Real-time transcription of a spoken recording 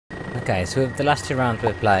Okay, so the last 2 rounds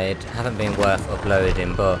we've played haven't been worth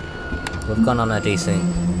uploading, but we've gone on a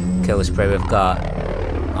decent kill spree. We've got,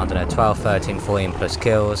 I don't know, 12, 13, 14 plus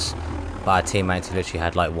kills, but our teammates literally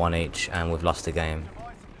had like 1 each and we've lost the game.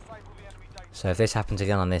 So if this happens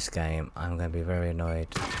again on this game, I'm going to be very annoyed.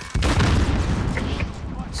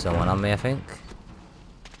 Someone on me, I think.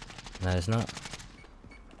 No, there's not.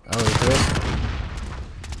 Oh, there is.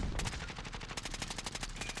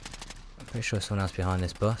 I'm pretty sure someone else behind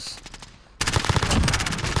this bus.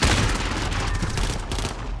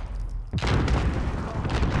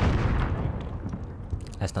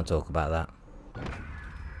 Let's not talk about that.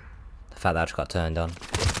 The fact that I just got turned on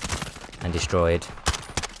and destroyed.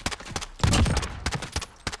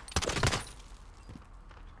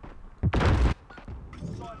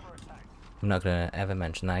 I'm not going to ever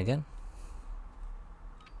mention that again.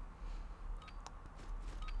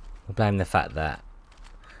 We'll blame the fact that,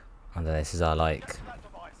 I don't know, this is our like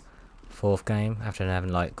 4th game after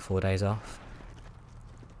having like 4 days off.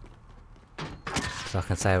 So I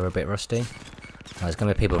can say we're a bit rusty. Oh, there's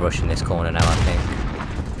going to be people rushing this corner now, I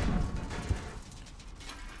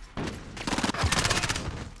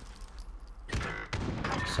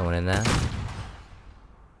think. Someone in there.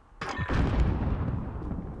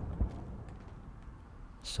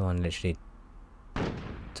 Someone literally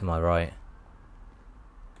to my right.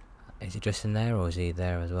 Is he just in there or is he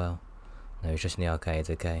there as well? No, he's just in the arcades,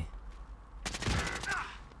 okay.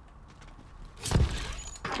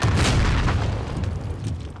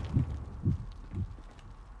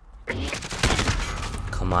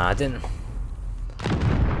 Come on, I didn't...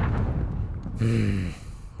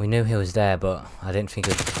 We knew he was there, but I didn't think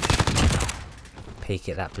he'd peek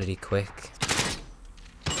it that bloody quick.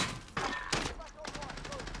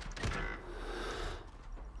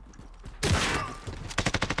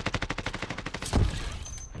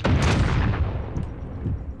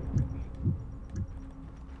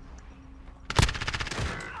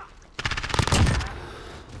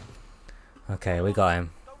 Okay, we got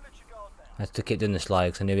him. I had to keep doing the slide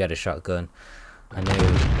because I knew he had a shotgun. I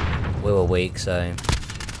knew we were weak, so...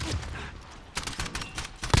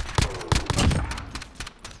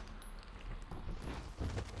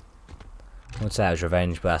 I would say it was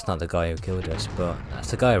revenge, but that's not the guy who killed us, but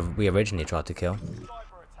that's the guy we originally tried to kill.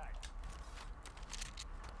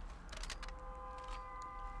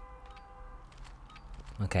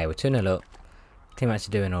 Okay, we're 2-0 up. Teammates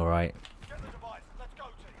are doing alright.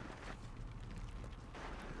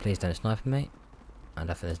 Please don't snipe me. I don't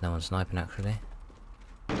think there's no one sniping actually.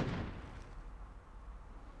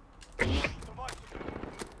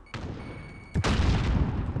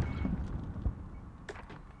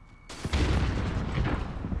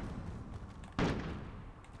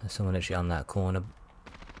 There's someone literally on that corner.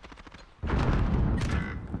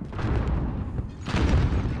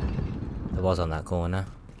 There was on that corner.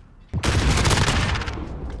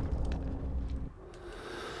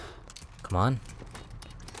 Come on.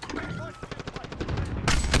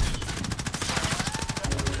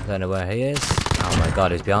 I don't know where he is. Oh my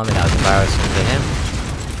god, he's behind me. That was embarrassing for him.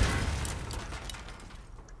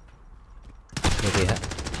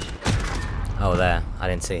 Oh, there. I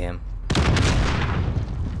didn't see him.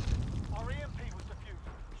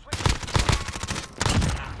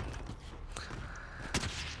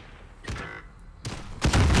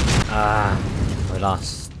 Ah, we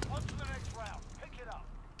lost.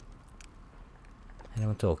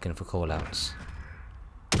 Anyone talking for callouts?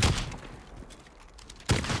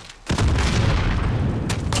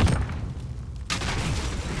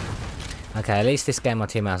 Okay, at least this game my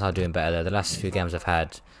teammates are doing better though. The last few games I've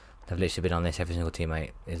had, they've literally been on this every single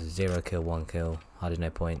teammate. It's 0 kill, 1 kill, hardly no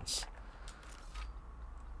points.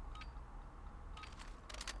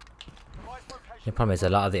 The problem is a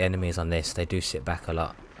lot of the enemies on this, they do sit back a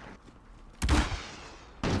lot.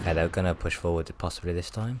 Okay, they're gonna push forward possibly this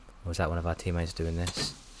time. Or was that one of our teammates doing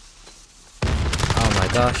this? Oh my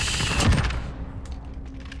gosh.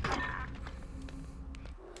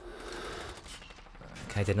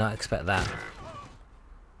 Okay, did not expect that.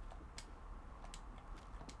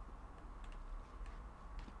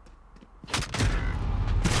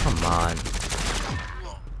 Come on.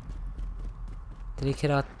 Did he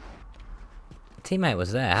kill our teammate?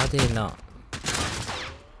 Was there? How did he not?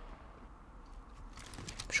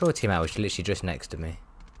 I'm sure a teammate was literally just next to me.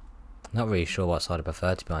 Not really sure what side I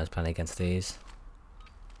prefer to be honest playing against these.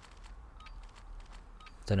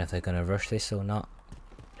 Don't know if they're gonna rush this or not.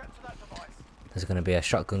 There's going to be a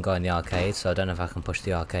shotgun guy in the arcade, so I don't know if I can push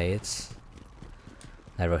the arcades.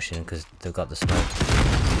 They're rushing because they've got the smoke.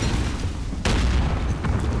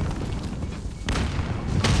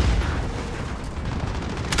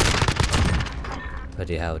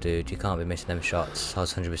 Bloody hell, dude, you can't be missing them shots. I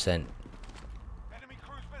was 100%.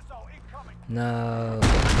 No,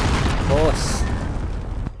 of course.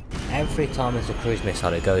 Every time there's a cruise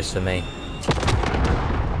missile, it goes for me.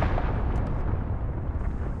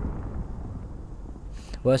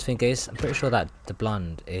 Worst thing is, I'm pretty sure that the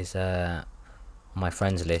blonde is on my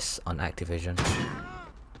friends list on Activision.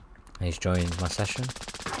 And he's joined my session.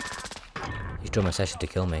 He's joined my session to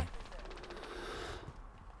kill me.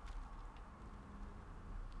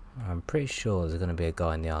 I'm pretty sure there's going to be a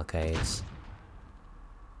guy in the arcades.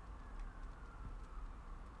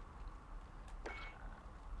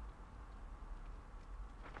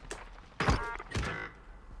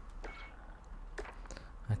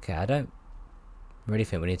 Okay, I don't really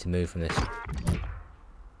think we need to move from this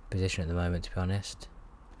position at the moment, to be honest.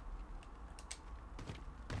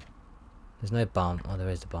 There's no bomb. Oh, there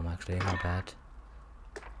is the bomb actually, not bad.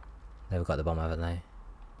 They've got the bomb, haven't they?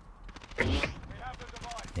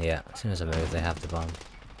 Yeah, as soon as I move, they have the bomb.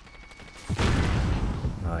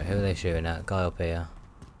 Alright, who are they shooting at? Guy up here.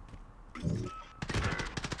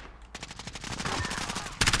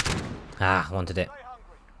 Ah, wanted it.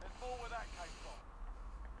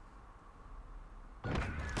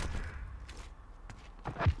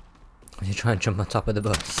 You try and jump on top of the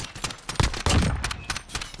bus.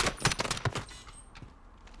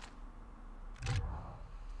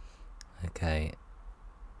 Okay.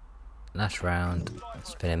 Last round.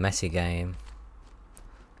 It's been a messy game.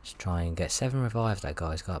 Let's try and get 7 revives that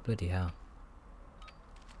guy's got. Bloody hell.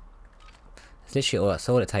 It's literally that's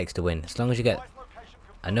all it takes to win. As long as you get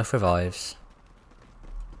enough revives,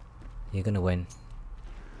 you're gonna win.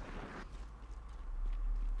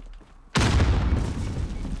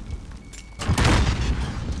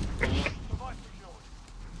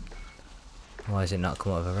 Why does it not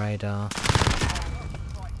come out of a radar?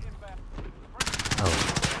 Oh.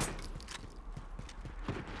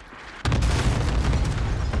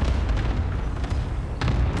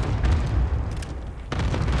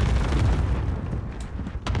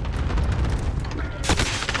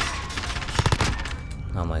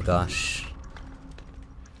 Oh my gosh.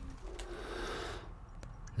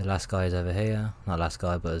 The last guy is over here. Not last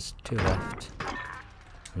guy, but there's 2 left.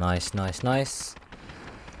 Nice, nice, nice.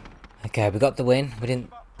 Okay, we got the win. We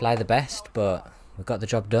didn't play the best, but we got the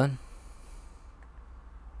job done.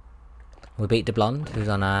 We beat the blonde, who's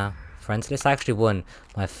on our friends list. I actually won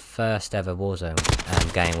my first ever Warzone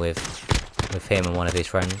game with him and one of his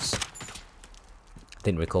friends.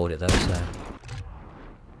 Didn't record it though, so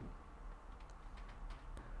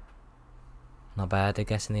not bad, I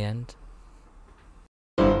guess, in the end.